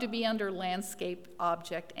love to be under landscape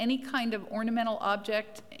object. Any kind of ornamental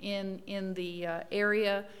object in the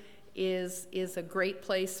area is a great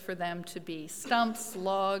place for them to be. Stumps,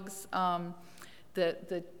 logs.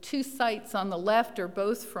 The two sites on the left are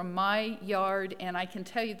both from my yard, and I can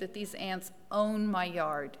tell you that these ants own my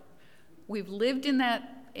yard. We've lived in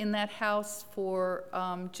that house for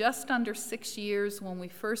just under 6 years. When we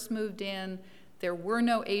first moved in, there were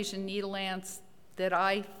no Asian needle ants that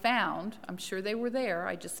I found. I'm sure they were there.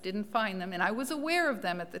 I just didn't find them. And I was aware of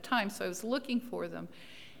them at the time, so I was looking for them.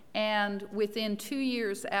 And within 2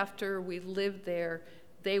 years after we lived there,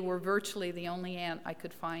 they were virtually the only ant I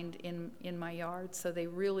could find in my yard. So they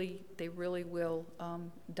really will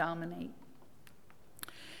dominate.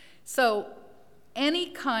 So any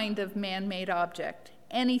kind of man-made object,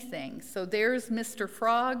 anything. So there's Mr.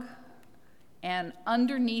 Frog, and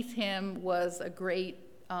underneath him was a great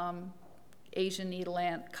Asian needle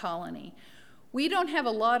ant colony. We don't have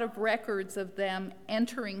a lot of records of them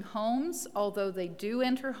entering homes, although they do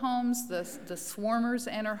enter homes. The swarmers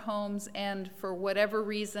enter homes, and for whatever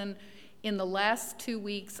reason, in the last 2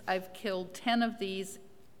 weeks, I've killed 10 of these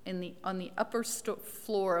on the upper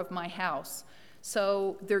floor of my house.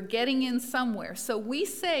 So they're getting in somewhere. So we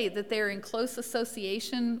say that they're in close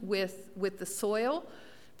association with the soil,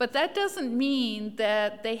 but that doesn't mean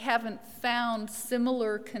that they haven't found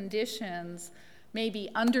similar conditions, maybe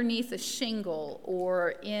underneath a shingle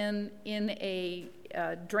or in a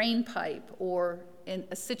drain pipe or in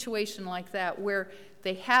a situation like that where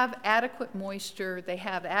they have adequate moisture, they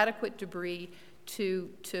have adequate debris to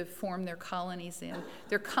form their colonies in.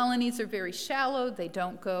 Their colonies are very shallow. They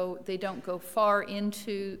don't go far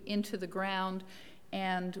into the ground,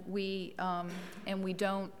 and we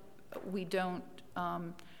don't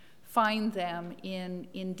find them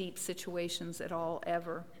in deep situations at all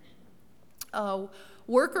ever.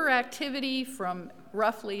 Worker activity from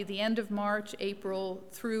roughly the end of March, April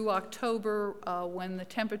through October, when the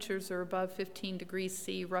temperatures are above 15 degrees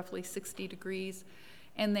C, roughly 60 degrees,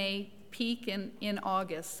 and they peak in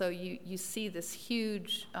August. So you see this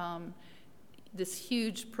huge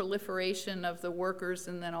proliferation of the workers,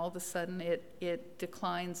 and then all of a sudden it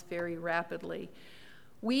declines very rapidly.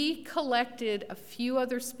 We collected a few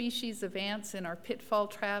other species of ants in our pitfall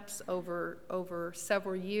traps over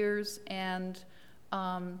several years, and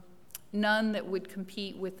none that would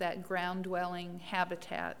compete with that ground-dwelling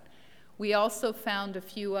habitat. We also found a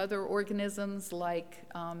few other organisms like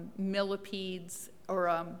millipedes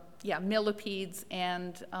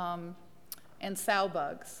and sow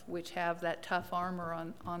bugs, which have that tough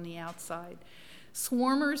armor on the outside.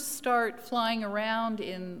 Swarmers start flying around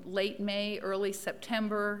in late May, early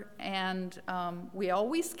September, and we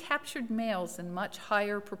always captured males in much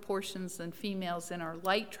higher proportions than females in our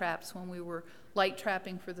light traps when we were light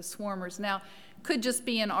trapping for the swarmers. Now, it could just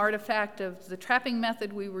be an artifact of the trapping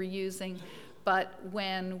method we were using, but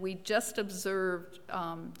when we just observed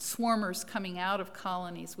swarmers coming out of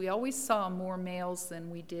colonies, we always saw more males than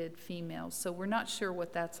we did females, so we're not sure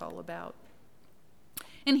what that's all about.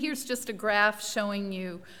 And here's just a graph showing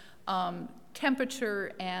you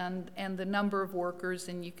temperature and the number of workers,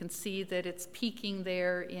 and you can see that it's peaking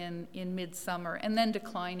there in midsummer and then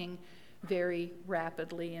declining very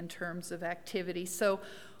rapidly in terms of activity. So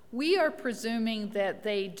we are presuming that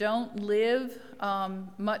they don't live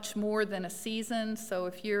much more than a season. So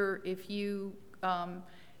if you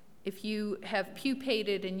have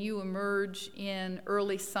pupated and you emerge in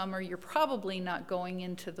early summer, you're probably not going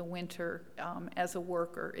into the winter as a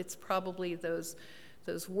worker. It's probably those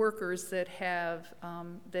workers that have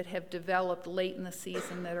developed late in the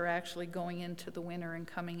season that are actually going into the winter and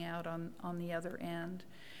coming out on the other end.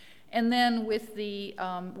 And then with the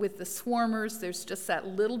swarmers, there's just that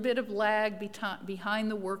little bit of lag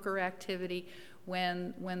behind the worker activity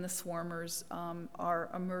when the swarmers are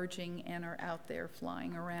emerging and are out there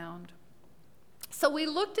flying around. So we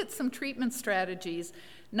looked at some treatment strategies,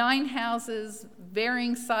 9 houses,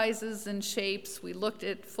 varying sizes and shapes. We looked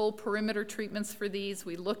at full perimeter treatments for these.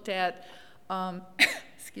 We looked at,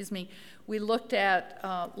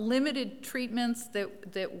 limited treatments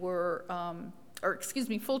that were,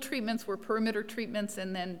 full treatments were perimeter treatments,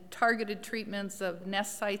 and then targeted treatments of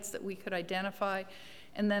nest sites that we could identify,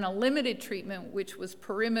 and then a limited treatment, which was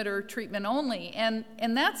perimeter treatment only. And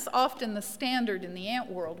that's often the standard in the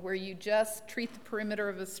ant world, where you just treat the perimeter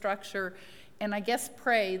of a structure and I guess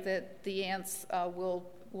pray that the ants will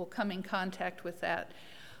come in contact with that.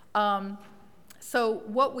 So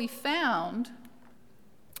what we found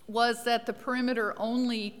was that the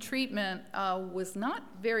perimeter-only treatment was not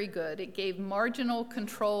very good. It gave marginal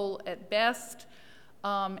control at best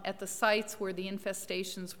at the sites where the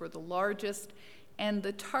infestations were the largest, and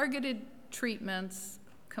the targeted treatments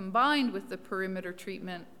combined with the perimeter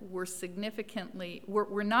treatment were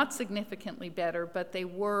not significantly better, but they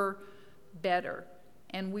were better.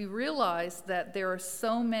 And we realized that there are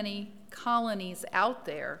so many colonies out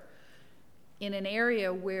there in an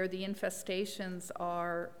area where the infestations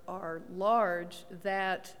are large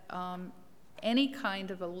that any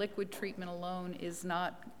kind of a liquid treatment alone is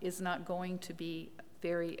not going to be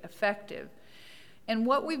very effective. And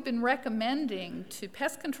what we've been recommending to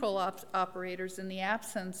pest control operators in the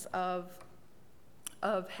absence of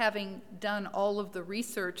having done all of the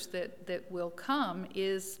research that will come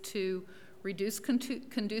is to reduce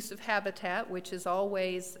conducive habitat, which is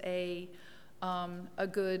always a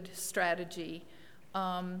good strategy,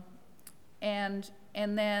 and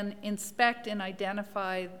then inspect and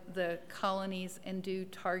identify the colonies and do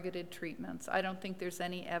targeted treatments. I don't think there's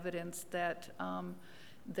any evidence that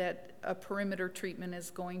a perimeter treatment is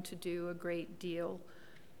going to do a great deal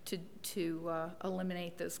to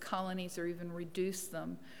eliminate those colonies or even reduce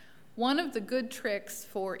them. One of the good tricks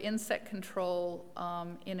for insect control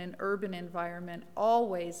in an urban environment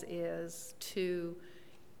always is to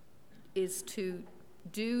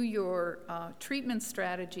do your treatment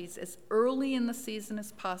strategies as early in the season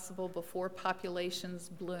as possible before populations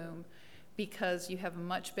bloom, because you have a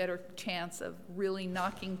much better chance of really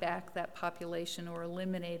knocking back that population or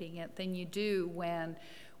eliminating it than you do when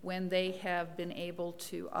they have been able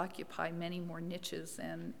to occupy many more niches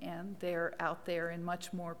and they're out there and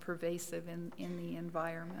much more pervasive in the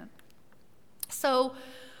environment. So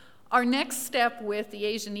our next step with the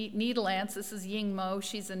Asian needle ants, this is Ying Mo.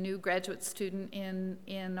 She's a new graduate student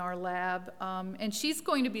in our lab, and she's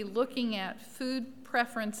going to be looking at food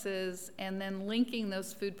preferences and then linking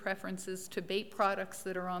those food preferences to bait products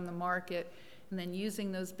that are on the market, and then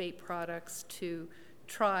using those bait products to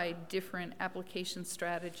try different application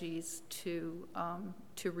strategies to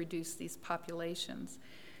reduce these populations.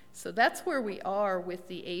 So that's where we are with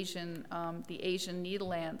the Asian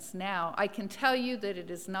needle ants now. I can tell you that it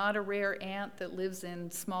is not a rare ant that lives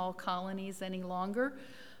in small colonies any longer.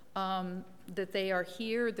 That they are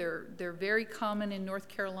here. They're very common in North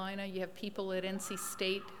Carolina. You have people at NC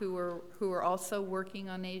State who are also working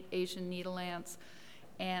on Asian needle ants,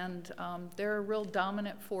 and they're a real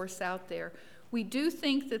dominant force out there. We do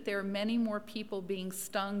think that there are many more people being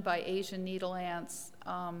stung by Asian needle ants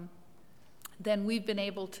than we've been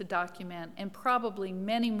able to document, and probably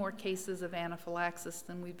many more cases of anaphylaxis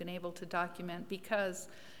than we've been able to document, because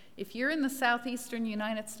if you're in the southeastern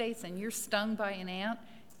United States and you're stung by an ant,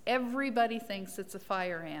 everybody thinks it's a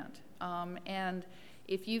fire ant. And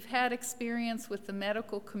if you've had experience with the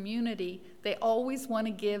medical community, they always want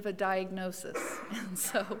to give a diagnosis.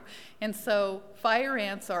 And so fire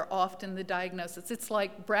ants are often the diagnosis. It's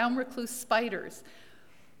like brown recluse spiders.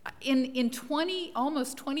 In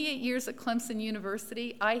almost 28 years at Clemson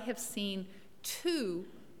University, I have seen 2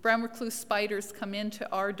 brown recluse spiders come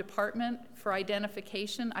into our department for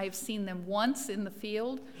identification. I've seen them once in the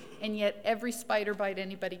field, and yet every spider bite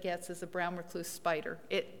anybody gets is a brown recluse spider.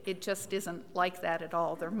 It just isn't like that at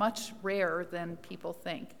all. They're much rarer than people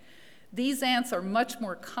think. These ants are much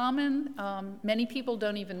more common. Many people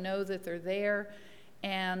don't even know that they're there,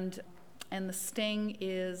 and the sting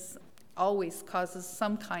always causes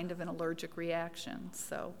some kind of an allergic reaction.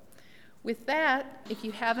 So with that, if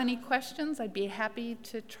you have any questions, I'd be happy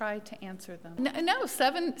to try to answer them. No,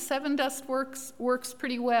 seven dust works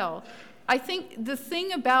pretty well. I think the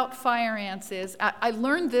thing about fire ants is, I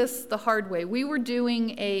learned this the hard way. We were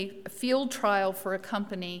doing a field trial for a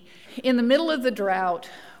company. In the middle of the drought,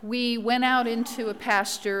 we went out into a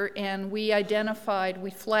pasture and we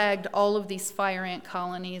flagged all of these fire ant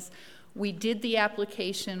colonies. We did the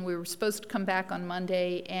application. We were supposed to come back on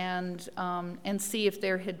Monday and see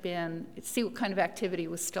see what kind of activity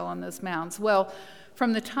was still on those mounds. Well,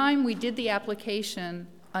 from the time we did the application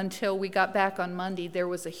until we got back on Monday, there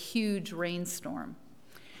was a huge rainstorm.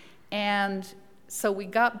 And so we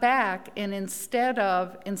got back, and instead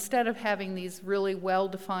of having these really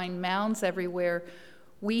well-defined mounds everywhere,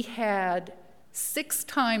 we had 6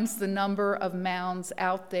 times the number of mounds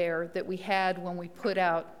out there that we had when we put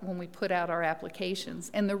out our applications.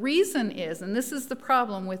 And the reason is, and this is the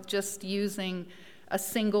problem with just using a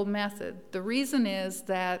single method, the reason is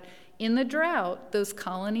that in the drought, those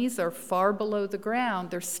colonies are far below the ground.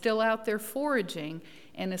 They're still out there foraging,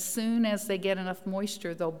 and as soon as they get enough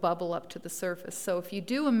moisture, they'll bubble up to the surface. So if you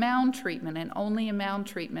do a mound treatment, and only a mound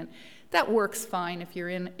treatment, that works fine if you're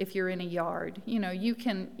in a yard. You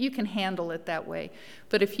can handle it that way.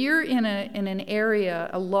 But if you're in an area,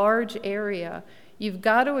 a large area, you've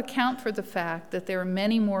got to account for the fact that there are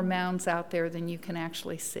many more mounds out there than you can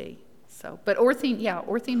actually see. But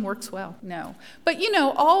orthene works well. No, but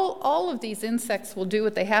all of these insects will do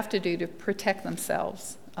what they have to do to protect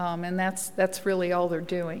themselves, and that's really all they're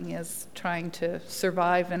doing, is trying to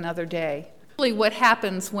survive another day. What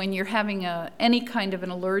happens when you're having any kind of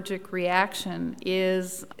an allergic reaction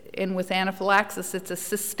is, and with anaphylaxis, it's a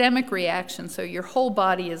systemic reaction, so your whole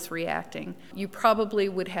body is reacting. You probably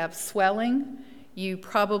would have swelling. You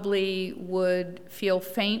probably would feel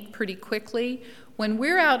faint pretty quickly. When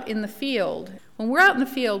we're out in the field,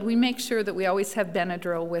 we make sure that we always have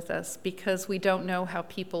Benadryl with us, because we don't know how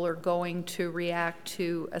people are going to react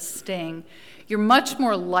to a sting. You're much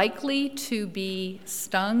more likely to be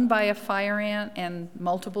stung by a fire ant, and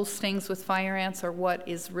multiple stings with fire ants are what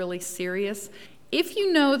is really serious. If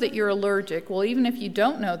you know that you're allergic, well, even if you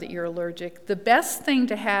don't know that you're allergic, the best thing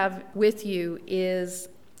to have with you is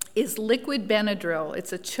liquid Benadryl.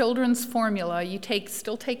 It's a children's formula. You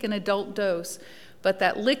still take an adult dose, but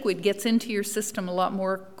that liquid gets into your system a lot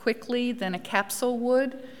more quickly than a capsule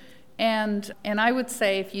would. And I would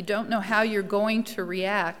say, if you don't know how you're going to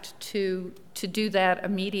react, to do that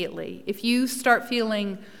immediately. If you start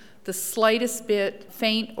feeling the slightest bit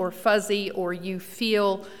faint or fuzzy, or you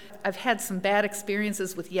feel, I've had some bad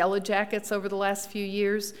experiences with yellow jackets over the last few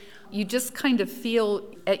years, you just kind of feel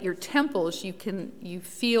at your temples, you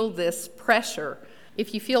feel this pressure.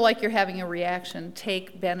 If you feel like you're having a reaction,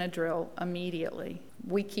 take Benadryl immediately.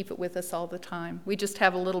 We keep it with us all the time. We just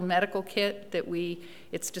have a little medical kit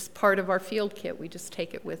it's just part of our field kit. We just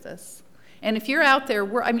take it with us. And if you're out there,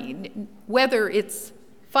 whether it's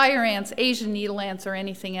fire ants, Asian needle ants, or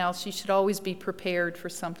anything else, you should always be prepared for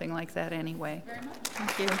something like that anyway. Very much.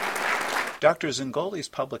 Thank you. Dr. Zungoli's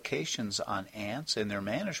publications on ants and their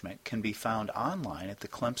management can be found online at the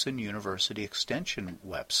Clemson University Extension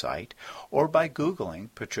website, or by Googling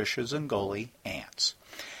Patricia Zungoli ants.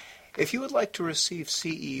 If you would like to receive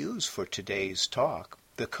CEUs for today's talk,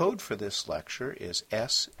 the code for this lecture is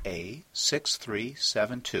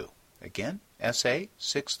SA6372. Again,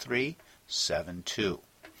 SA6372.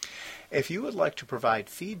 If you would like to provide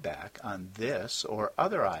feedback on this or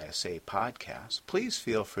other ISA podcasts, please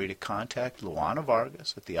feel free to contact Luana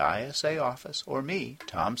Vargas at the ISA office, or me,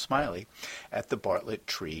 Tom Smiley, at the Bartlett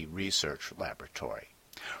Tree Research Laboratory.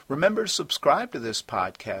 Remember to subscribe to this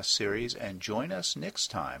podcast series and join us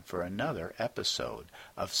next time for another episode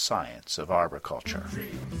of Science of Arboriculture.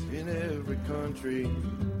 Trees in every country,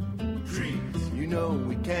 trees, we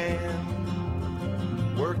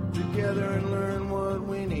can work together and learn what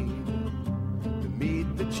we need to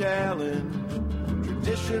meet the challenge.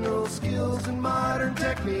 traditional skills and modern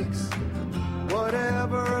techniques.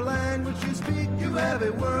 Whatever language you speak, you have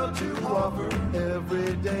a world to offer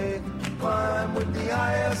every day. Climb with the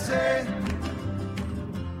ISA.